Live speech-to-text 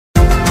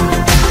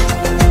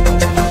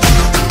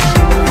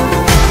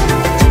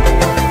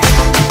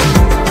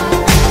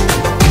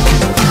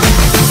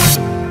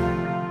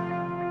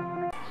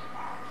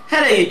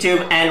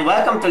YouTube, and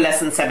welcome to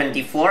lesson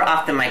 74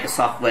 of the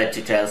Microsoft Word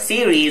tutorial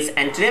series.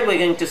 And today we're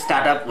going to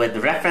start up with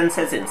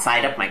references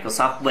inside of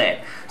Microsoft Word.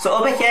 So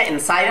over here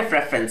inside of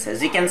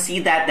references, you can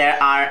see that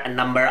there are a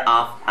number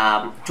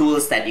of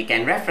tools that you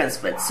can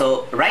reference with.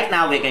 So right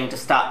now we're going to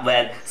start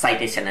with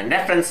citation and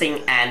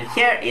referencing, and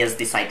here is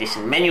the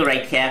citation menu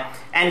right here,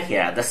 and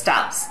here are the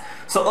styles.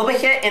 So over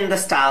here in the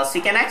styles,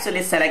 you can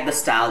actually select the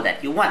style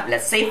that you want.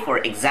 Let's say, for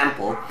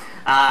example,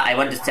 I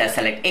want to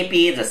select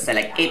APA, just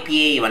select APA.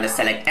 You want to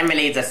select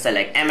MLA, just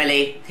select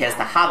MLA. Here's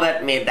the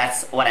Harvard, maybe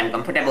that's what I'm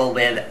comfortable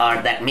with,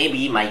 or that may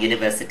be my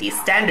university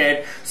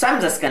standard. So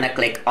I'm just going to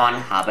click on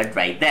Harvard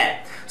right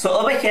there. So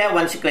over here,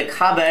 once you click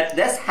Harvard,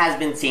 this has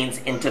been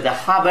changed into the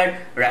Harvard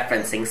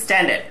referencing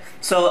standard.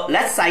 So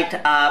let's cite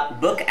a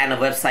book and a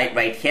website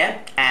right here,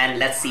 and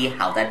let's see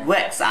how that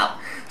works out.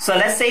 So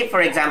let's say,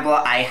 for example,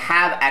 I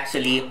have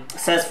actually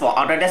searched for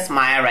Autodesk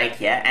Maya right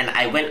here, and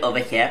I went over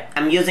here.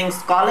 I'm using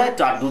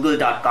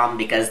scholar.google.com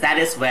because that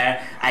is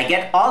where I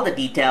get all the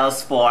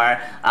details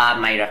for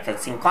my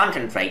referencing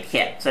content right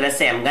here. So let's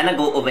say I'm gonna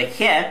go over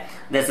here.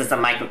 This is the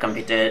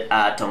microcomputer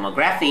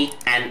tomography,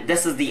 and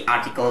this is the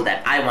article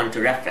that I want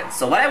to reference.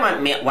 So what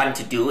I want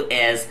to do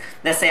is,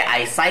 let's say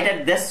I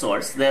cited this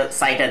source,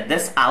 cited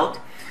this out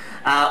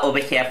over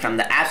here from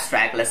the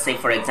abstract. Let's say,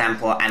 for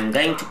example, I'm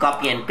going to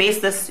copy and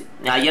paste this.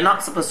 Now, you're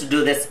not supposed to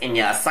do this in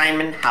your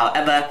assignment.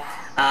 However,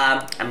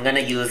 I'm going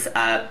to use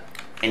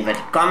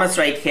inverted commas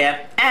right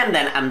here, and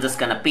then I'm just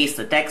going to paste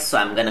the text. So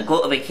I'm going to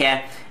go over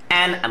here,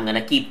 and I'm going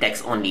to keep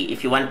text only.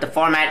 If you want the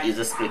format, you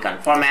just click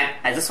on format.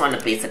 I just want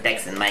to paste the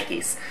text in my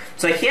case.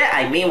 So here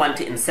I may want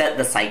to insert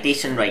the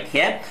citation right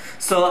here.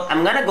 So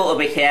I'm going to go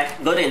over here,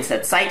 go to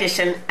insert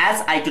citation.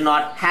 As I do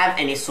not have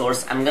any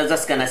source, I'm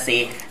just going to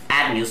say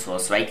add new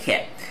source right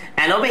here.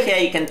 And over here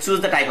you can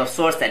choose the type of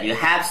source that you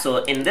have.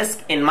 So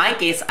in my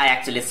case, I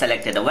actually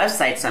selected a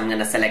website, so I'm going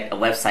to select a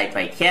website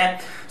right here.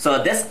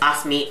 So this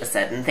asks me a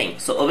certain thing.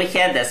 So over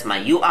here there's my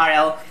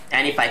URL,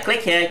 and if I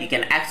click here, you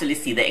can actually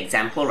see the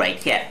example right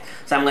here.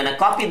 So I'm going to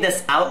copy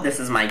this out. This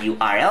is my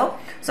URL.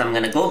 So I'm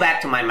going to go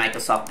back to my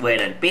Microsoft Word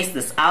and paste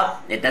this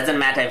out. It doesn't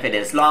matter if it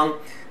is long.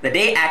 The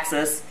day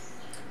access,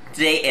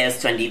 today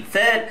is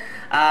 23rd.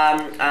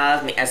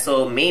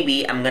 So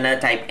maybe I'm gonna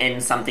type in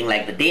something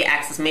like the day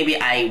access. Maybe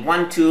I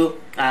want to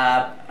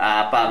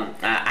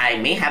I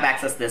may have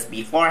accessed this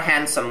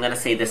beforehand, so I'm gonna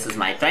say this is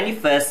my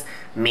 21st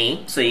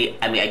May. So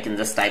I can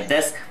just type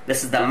this.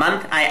 This is the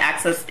month I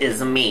access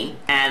is May,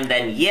 and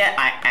then year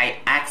I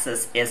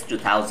access is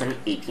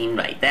 2018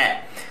 right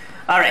there.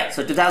 Alright,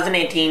 so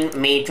 2018,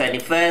 May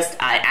 21st,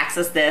 I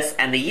access this,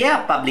 and the year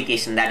of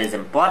publication, that is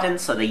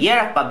important. So the year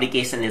of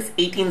publication is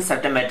 18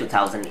 September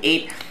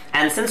 2008,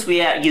 and since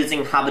we are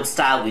using Harvard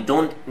style, we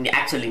don't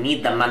actually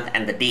need the month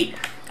and the date.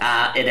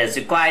 It is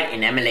required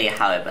in MLA,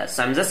 however.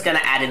 So I'm just going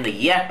to add in the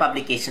year of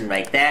publication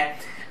right there,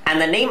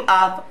 and the name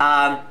of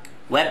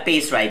web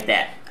page right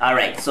there.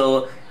 Alright,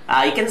 so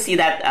you can see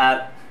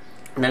that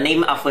the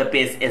name of web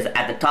page is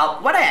at the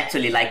top. What I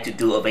actually like to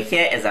do over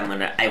here is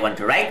I want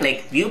to right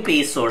click, view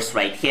page source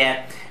right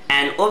here,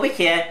 and over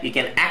here you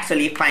can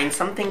actually find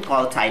something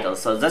called title.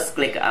 So just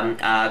click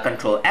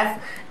Control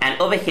F,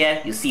 and over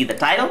here you see the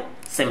title.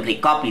 Simply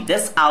copy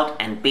this out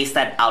and paste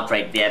that out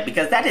right there,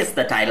 because that is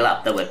the title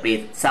of the web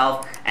page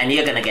itself, and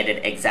you're gonna get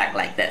it exact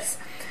like this.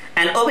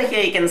 And over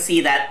here you can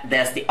see that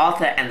there's the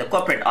author and the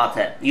corporate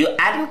author. You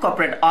add in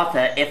corporate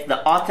author if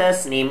the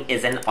author's name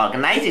is an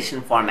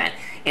organization format.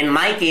 In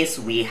my case,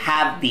 we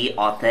have the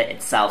author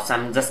itself, so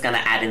I'm just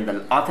gonna add in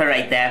the author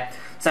right there.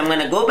 So I'm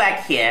gonna go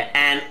back here,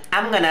 and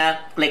I'm gonna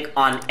click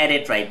on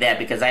edit right there,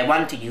 because I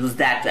want to use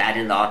that to add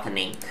in the author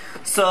name.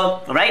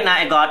 So right now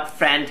I got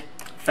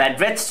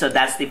Fredrich, so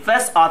that's the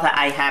first author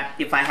I have.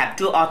 If I have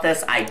two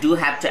authors, I do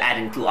have to add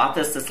in two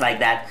authors just like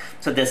that.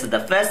 So this is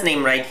the first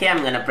name right here.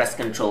 I'm gonna press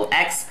Control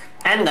X,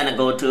 and gonna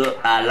go to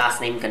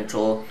last name,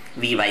 Control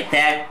V right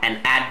there, and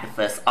add the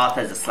first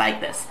author just like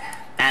this.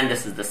 And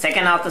this is the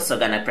second author, so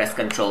gonna press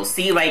Control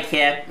C right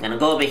here. I'm gonna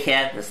go over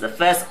here. This is the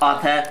first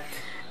author,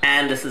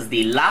 and this is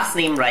the last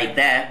name right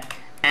there.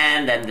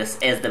 And then this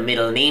is the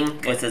middle name,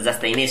 which is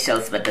just the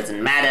initials, but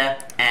doesn't matter,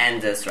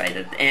 and just write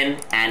it in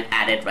and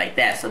add it right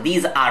there. So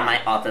these are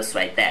my authors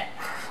right there.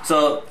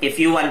 So if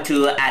you want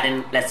to add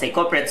in, let's say,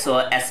 corporate,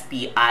 so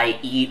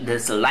SPIE,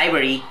 this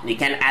library, you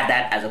can add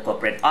that as a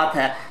corporate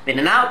author. But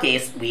in our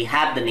case, we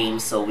have the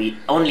names, so we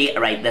only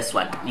write this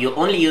one. You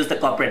only use the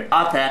corporate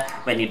author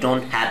when you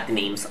don't have the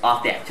names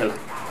of the actual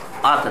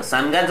author. So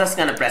I'm just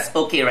gonna press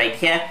OK right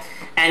here,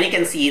 and you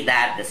can see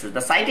that this is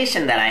the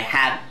citation that I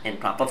have in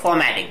proper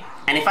formatting.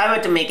 And if I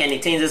were to make any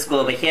changes,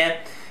 go over here.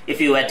 If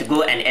you were to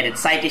go and edit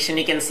citation,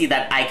 you can see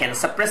that I can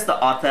suppress the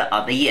author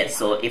or the year.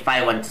 So if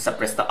I want to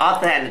suppress the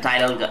author and the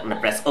title, I'm gonna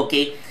press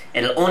OK.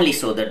 It'll only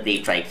show the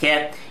date right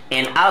here.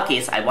 In our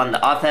case, I want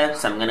the author,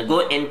 so I'm gonna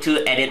go into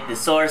edit the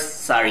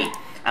source.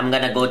 I'm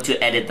gonna go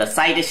to edit the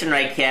citation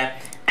right here,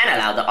 and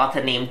allow the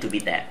author name to be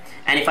there.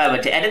 And if I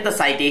were to edit the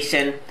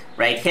citation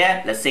right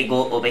here, let's say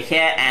go over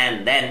here,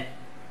 and then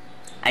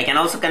I can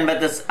also convert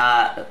this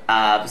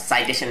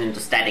citation into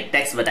static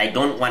text, but I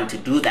don't want to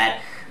do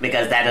that.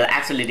 because that will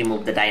actually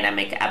remove the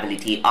dynamic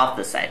ability of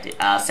the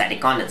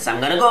static content. So I'm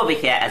going to go over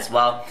here as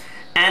well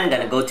and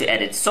going to go to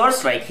edit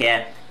source right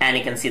here, and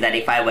you can see that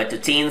if I were to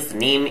change the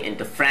name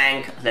into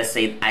Frank, let's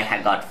say I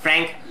had got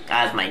Frank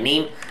as my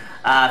name,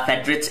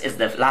 Fedrich is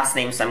the last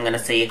name, so I'm going to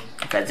say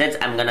Fedrich.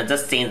 I'm going to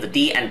just change the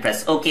D and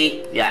press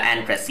OK,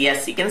 and press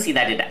yes. You can see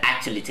that it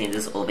actually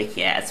changes over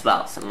here as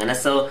well. So I'm going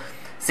to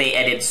say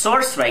edit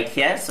source right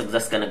here. So I'm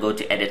just going to go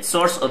to edit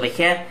source over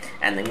here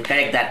and then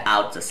correct that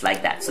out just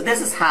like that. So this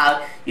is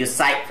how you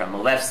cite from a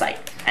website.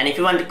 And if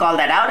you want to call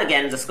that out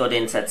again, just go to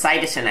insert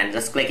citation and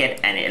just click it,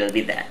 and it'll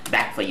be there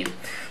back for you.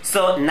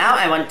 So now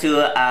I want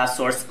to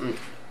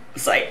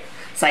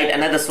cite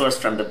another source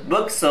from the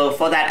book. So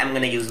for that, I'm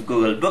going to use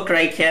Google Book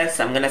right here.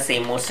 So I'm going to say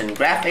motion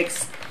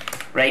graphics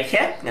right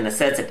here. I'm going to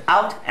search it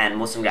out, and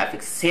motion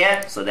graphics is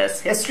here. So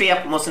there's history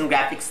of motion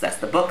graphics. That's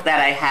the book that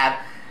I have,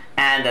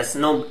 and there's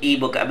no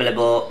ebook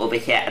available over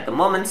here at the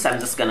moment. So I'm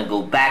just going to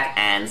go back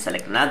and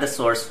select another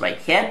source right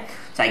here.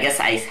 So I guess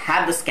I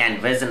have the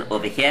scanned version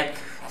over here.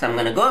 So I'm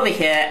going to go over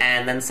here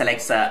and then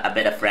select a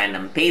bit of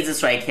random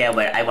pages right here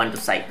where I want to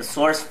cite the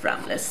source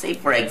from. Let's say,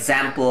 for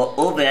example,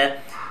 over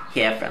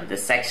here from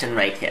this section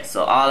right here.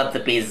 So all of the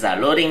pages are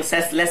loading.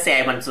 So let's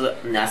say I want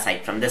to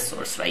cite from this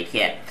source right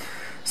here.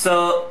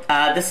 So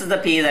this is the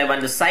page I want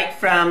to cite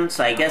from.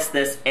 So I guess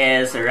this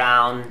is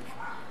around,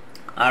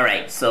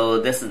 alright, so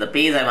this is the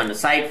page I want to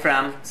cite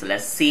from. So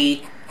let's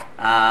see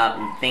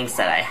things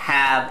that I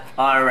have.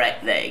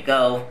 Alright, there you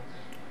go.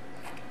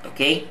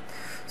 Okay,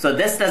 so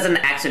this doesn't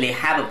actually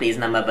have a page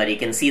number, but you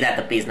can see that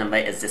the page number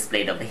is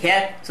displayed over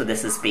here. So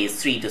this is page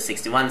 3 to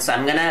 61. So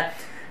I'm gonna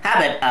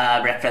have it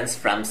reference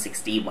from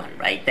 61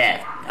 right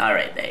there.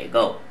 Alright, there you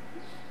go.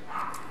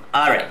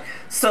 Alright,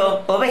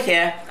 so over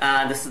here,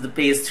 this is the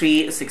page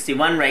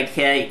 361 right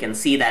here. You can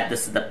see that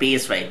this is the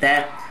page right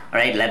there.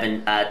 Alright,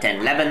 11,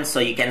 10, 11. So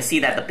you can see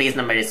that the page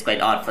number is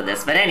quite odd for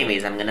this. But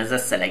anyways, I'm gonna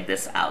just select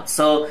this out.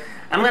 So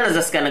I'm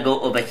just gonna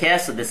go over here.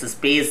 So this is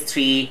page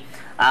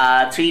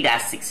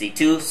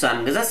 3-62. So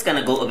I'm just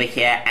gonna go over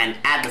here and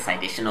add the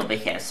citation over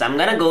here. So I'm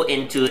gonna go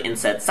into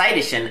insert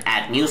citation,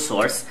 add new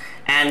source,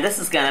 and this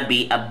is gonna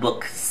be a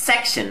book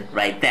section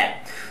right there.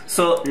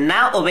 So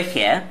now over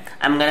here,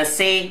 I'm gonna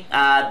say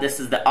this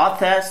is the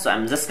author. So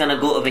I'm just gonna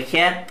go over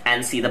here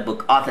and see the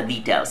book author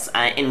details.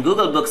 In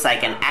Google Books, I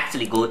can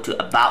actually go to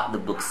about the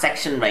book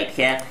section right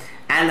here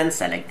and then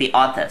select the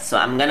author. So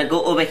I'm gonna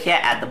go over here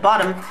at the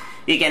bottom.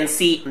 You can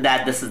see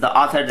that this is the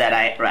author that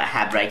I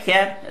have right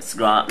here. It's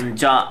John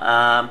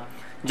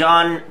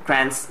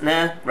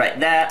Cransner right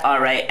there.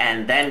 Alright,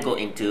 and then go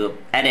into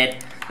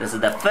edit. This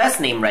is the first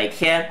name right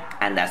here,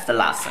 and that's the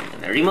last. I'm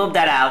going to remove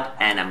that out,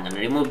 and I'm going to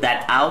remove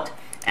that out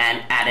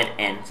and add it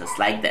in just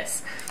like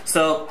this.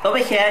 So over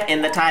here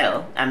in the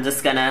title, I'm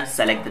just going to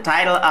select the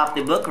title of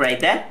the book right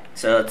there.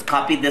 So let's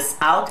copy this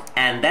out,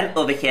 and then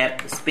over here,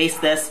 paste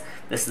this.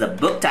 This is the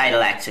book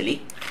title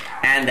actually,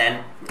 and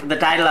then the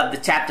title of the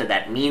chapter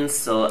that means.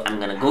 So I'm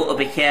going to go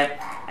over here.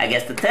 I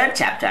guess the third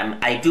chapter,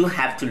 I do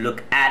have to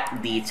look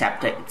at the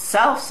chapter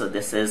itself. So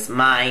this is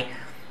my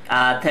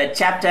third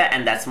chapter,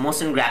 and that's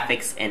motion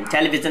graphics in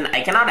television.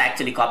 I cannot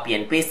actually copy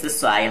and paste this,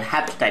 so I'll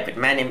have to type it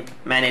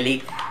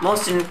manually.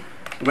 Motion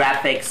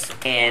graphics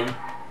in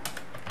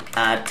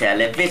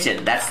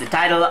television. That's the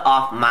title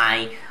of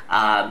my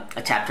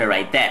chapter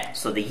right there.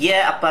 So the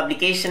year of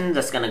publication,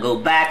 just gonna go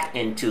back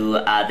into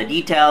the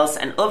details,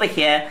 and over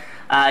here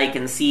you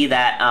can see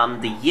that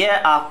the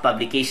year of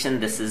publication,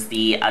 this is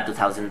the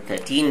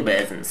 2013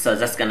 version. So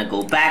just gonna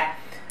go back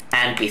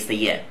and paste the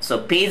year. So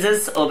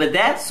pages over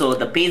there, so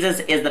the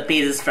pages is the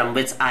pages from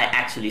which I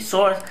actually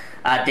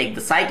take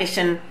the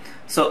citation.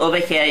 So over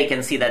here you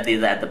can see that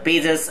these are the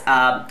pages.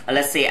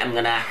 Let's say I'm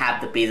gonna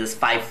have the pages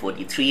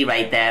 543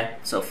 right there.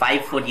 So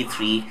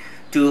 543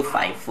 to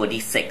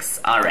 546.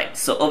 Alright,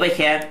 so over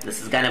here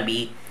this is gonna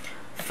be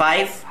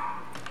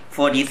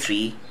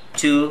 543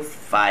 to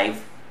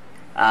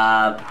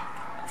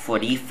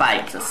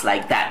 545, just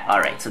like that.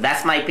 Alright, so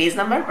that's my page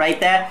number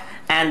right there.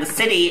 And the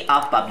city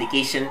of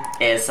publication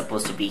is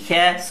supposed to be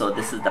here. So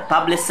this is the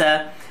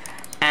publisher,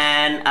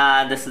 and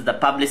this is the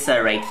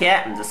publisher right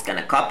here. I'm just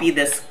gonna copy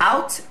this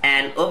out,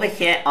 and over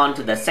here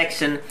onto the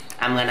section,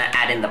 I'm gonna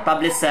add in the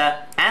publisher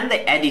and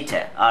the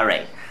editor.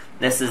 Alright,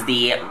 this is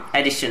the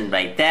edition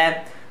right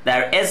there.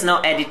 There is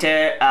no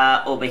editor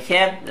over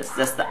here. This is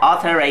just the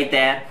author right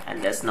there,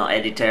 and there's no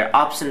editor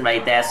option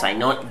right there, so I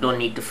don't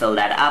need to fill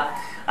that up.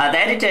 The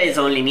editor is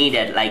only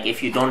needed like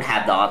if you don't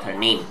have the author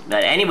name.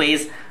 But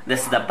anyways,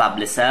 this is the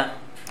publisher,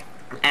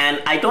 and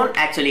I don't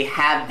actually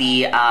have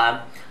the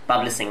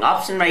publishing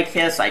option right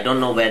here, so I don't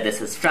know where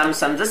this is from.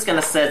 So I'm just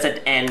gonna search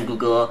it in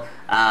Google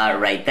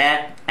right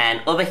there,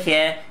 and over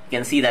here you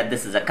can see that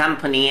this is a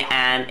company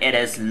and it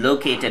is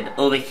located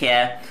over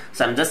here.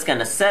 So I'm just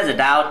gonna search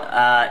it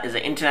out. Is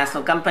an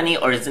international company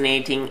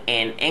originating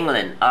in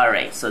England.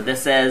 Alright, so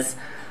this is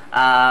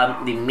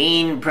the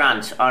main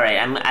branch. Alright,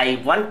 I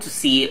want to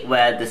see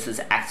where this is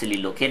actually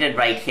located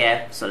right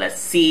here. So let's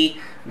see.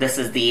 This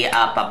is the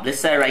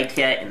publisher right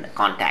here in the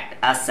contact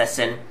us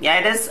session. Yeah,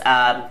 it is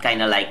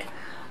kind of like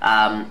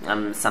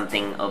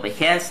something over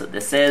here. So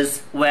this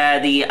is where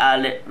the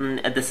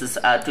this is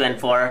 2 and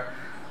 4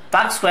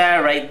 Park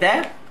Square right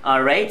there.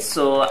 Alright,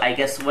 so I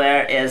guess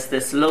where is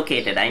this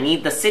located? I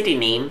need the city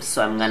name,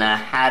 so I'm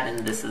gonna add,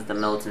 and this is the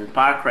Milton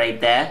Park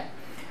right there.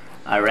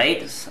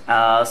 Alright,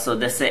 so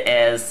this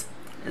is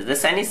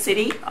this any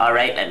city?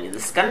 Alright, let me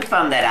just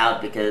confirm that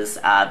out, because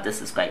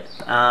this is quite,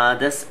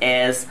 this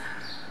is,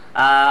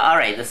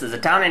 alright, this is a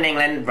town in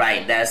England,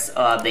 right? That's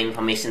the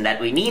information that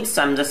we need,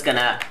 so I'm just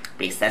gonna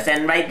paste that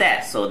in right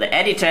there. So the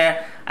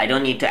editor, I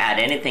don't need to add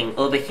anything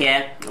over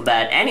here,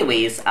 but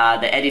anyways,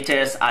 the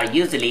editors are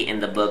usually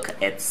in the book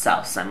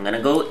itself. So I'm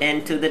gonna go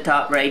into the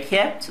top right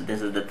here. So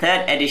this is the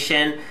 3rd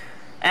edition,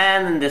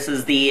 and this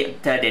is the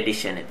 3rd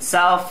edition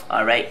itself.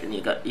 Alright, then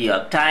you got New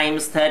York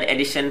Times 3rd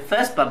edition,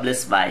 first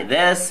published by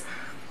this,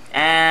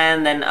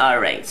 and then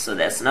alright, so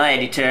there's no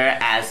editor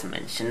as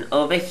mentioned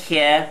over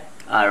here.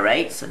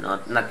 Alright, so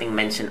nothing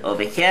mentioned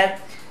over here.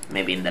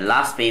 Maybe in the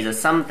last page or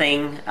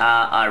something.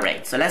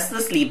 Alright, so let's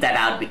just leave that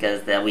out,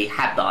 because we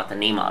have the author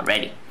name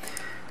already.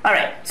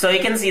 Alright, so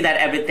you can see that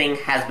everything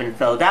has been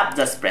filled up.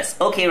 Just press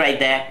OK right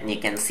there, and you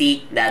can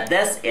see that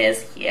this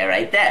is here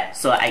right there.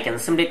 So I can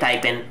simply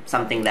type in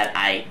something that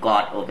I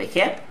got over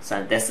here.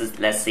 So this is,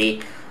 let's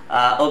see,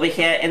 over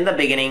here in the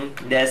beginning,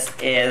 this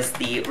is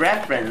the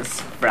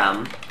reference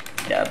from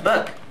the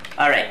book.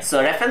 Alright,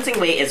 so referencing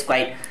way is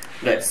quite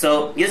good.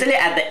 So usually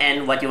at the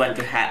end, what you want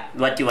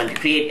to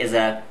create is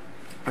a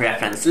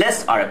reference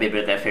list or a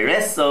bibliography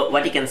list. So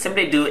what you can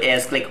simply do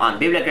is click on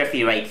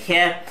bibliography right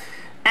here,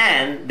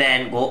 and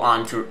then go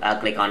on to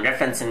click on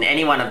reference, and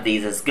any one of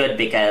these is good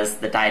because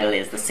the title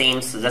is the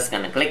same. So just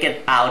gonna click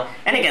it out,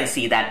 and you can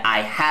see that I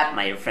have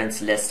my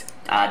reference list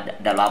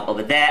dialog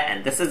over there,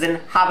 and this is in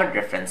Harvard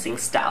referencing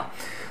style.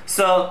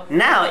 So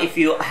now if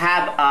you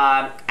have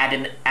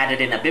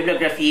added in a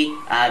bibliography,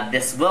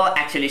 this will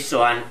actually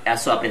show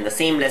up in the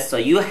same list, so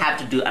you have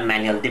to do a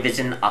manual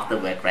division of the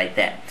work right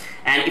there.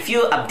 And if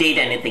you update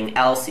anything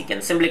else, you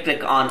can simply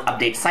click on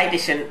update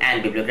citation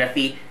and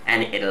bibliography,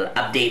 and it'll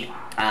update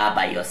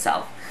by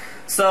yourself.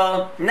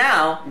 So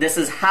now this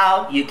is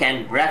how you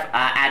can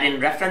add in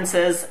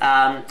references,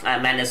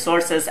 manage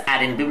sources,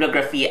 add in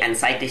bibliography and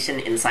citation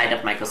inside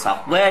of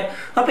Microsoft Word.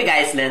 Hope you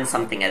guys learned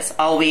something as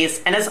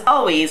always, and as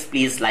always,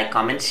 please like,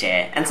 comment,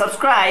 share, and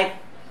subscribe.